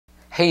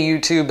Hey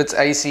YouTube, it's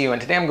ICU,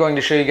 and today I'm going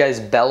to show you guys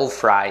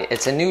Belfry.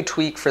 It's a new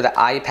tweak for the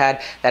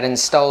iPad that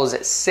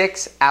installs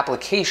 6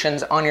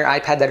 applications on your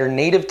iPad that are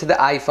native to the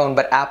iPhone,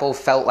 but Apple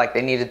felt like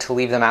they needed to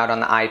leave them out on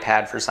the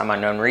iPad for some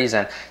unknown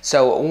reason.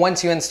 So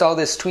once you install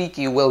this tweak,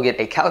 you will get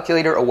a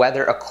calculator, a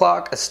weather, a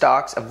clock, a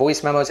stocks, a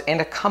voice memos,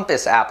 and a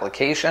compass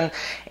application.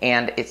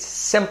 And it's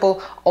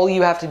simple. All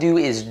you have to do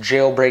is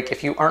jailbreak.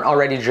 If you aren't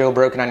already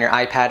jailbroken on your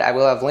iPad, I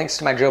will have links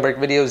to my jailbreak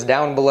videos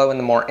down below in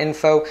the more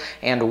info.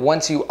 And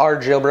once you are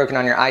jailbroken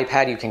on your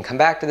iPad, you can come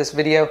back to this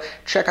video,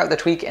 check out the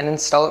tweak, and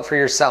install it for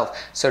yourself.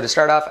 So to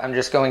start off, I'm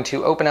just going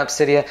to open up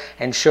Cydia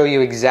and show you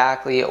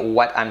exactly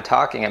what I'm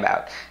talking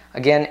about.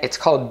 Again, it's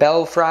called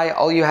Belfry.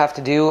 All you have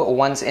to do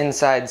once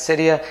inside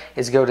Cydia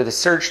is go to the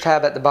search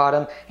tab at the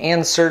bottom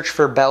and search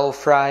for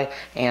Belfry.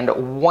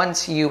 And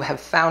once you have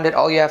found it,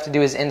 all you have to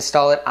do is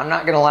install it. I'm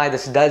not gonna lie,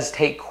 this does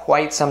take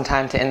quite some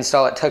time to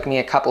install. It took me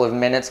a couple of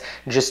minutes.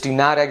 Just do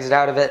not exit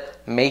out of it.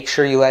 Make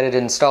sure you let it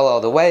install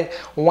all the way.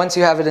 Once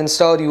you have it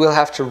installed, you will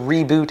have to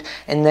reboot,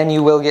 and then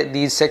you will get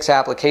these 6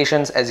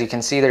 applications. As you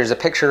can see, there's a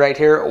picture right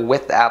here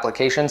with the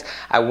applications.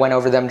 I went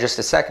over them just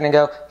a second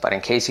ago, but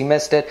in case you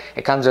missed it,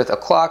 it comes with a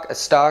clock, a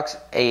stocks,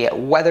 a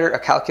weather, a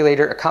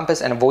calculator, a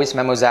compass, and a voice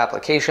memos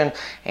application.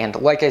 And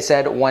like I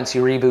said, once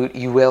you reboot,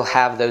 you will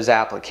have those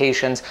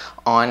applications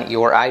on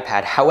your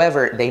iPad.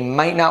 However, they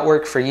might not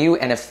work for you,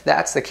 and if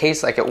that's the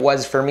case, like it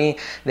was for me,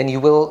 then you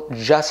will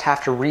just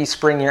have to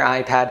respring your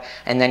iPad,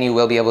 and then you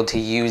will be able to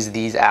use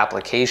these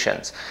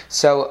applications.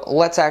 So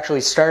let's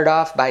actually start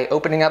off by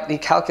opening up the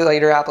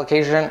calculator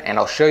application, and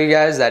I'll show you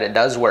guys that it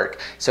does work.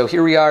 So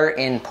here we are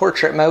in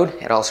portrait mode.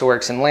 It also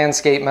works in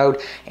landscape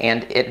mode,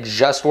 and it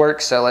just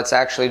works. So let's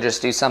actually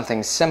just do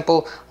something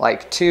simple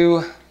like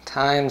 2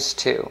 times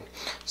 2.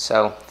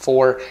 So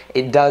 4,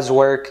 it does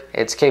work.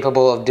 It's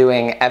capable of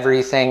doing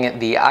everything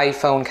the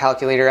iPhone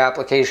calculator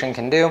application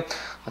can do.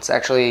 Let's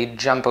actually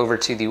jump over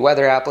to the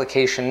weather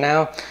application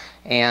now.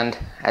 And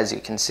as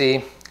you can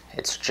see,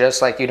 it's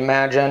just like you'd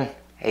imagine,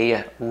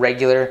 a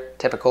regular,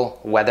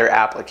 typical weather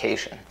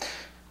application.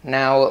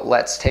 Now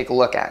let's take a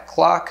look at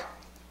clock.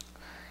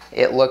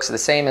 It looks the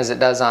same as it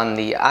does on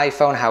the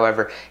iPhone,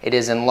 however, it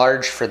is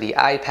enlarged for the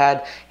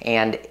iPad,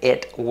 and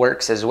it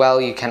works as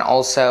well. You can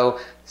also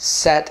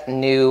set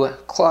new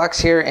clocks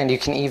here, and you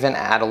can even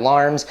add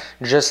alarms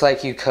just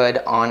like you could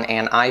on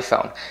an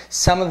iPhone.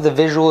 Some of the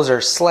visuals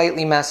are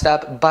slightly messed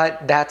up,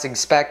 but that's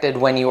expected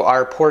when you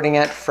are porting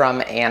it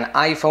from an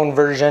iPhone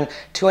version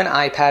to an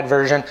iPad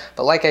version.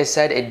 But like I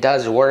said, it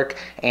does work,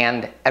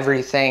 and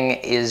everything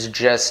is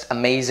just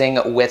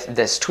amazing with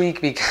this tweak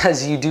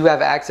because you do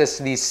have access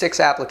to these 6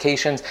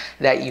 applications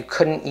that you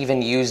couldn't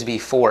even use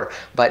before.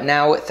 But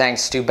now,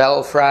 thanks to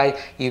Belfry,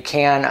 you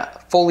can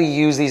fully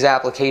use these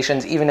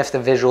applications even if the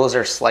visuals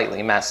are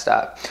slightly messed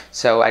up.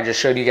 So I just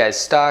showed you guys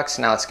stocks.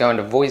 Now let's go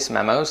into voice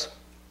memos.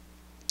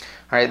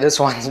 Alright, this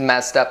one's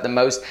messed up the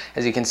most.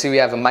 As you can see, we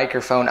have a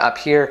microphone up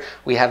here,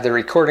 we have the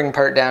recording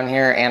part down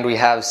here, and we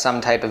have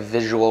some type of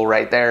visual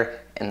right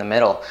there in the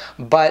middle.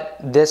 But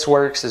this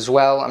works as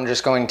well. I'm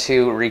just going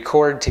to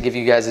record to give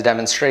you guys a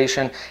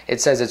demonstration.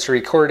 It says it's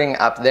recording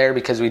up there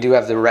because we do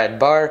have the red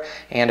bar,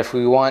 and if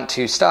we want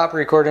to stop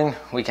recording,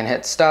 we can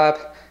hit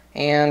stop.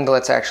 And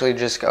let's actually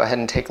just go ahead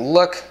and take a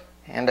look.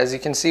 And as you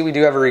can see, we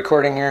do have a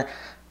recording here,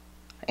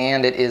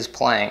 and it is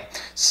playing.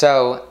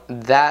 So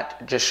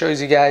that just shows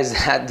you guys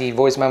that the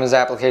voice memos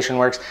application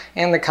works,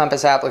 and the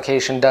compass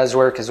application does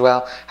work as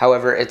well.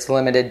 However, it's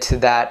limited to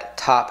that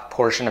top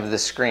portion of the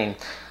screen.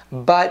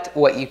 But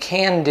what you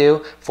can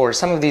do for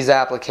some of these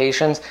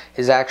applications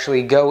is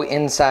actually go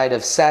inside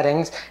of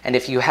settings, and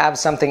if you have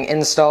something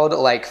installed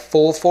like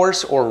Full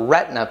Force or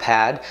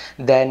RedtinaPad,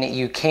 then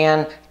you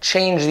can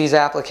change these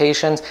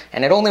applications,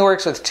 and it only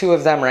works with 2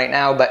 of them right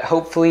now, but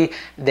hopefully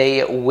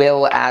they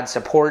will add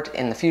support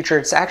in the future.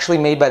 It's actually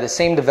made by the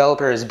same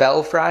developer as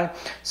Belfry,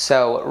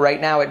 so right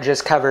now it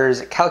just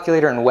covers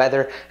calculator and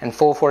weather, and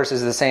Full Force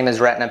is the same as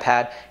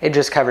RedtinaPad. It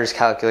just covers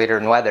calculator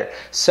and weather.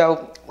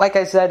 So like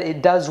I said,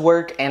 it does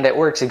work, and it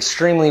works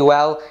extremely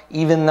well.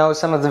 Even though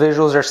some of the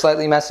visuals are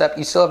slightly messed up,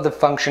 you still have the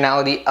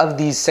functionality of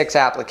these 6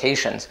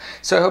 applications.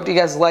 So I hope you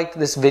guys liked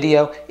this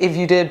video. If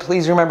you did,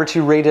 please remember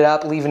to rate it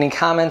up, leave any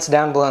comments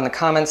down below in the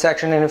comment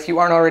section, and if you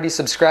aren't already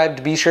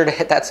subscribed, be sure to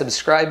hit that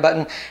subscribe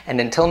button.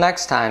 And until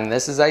next time,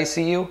 this is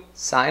ICU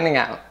signing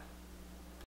out.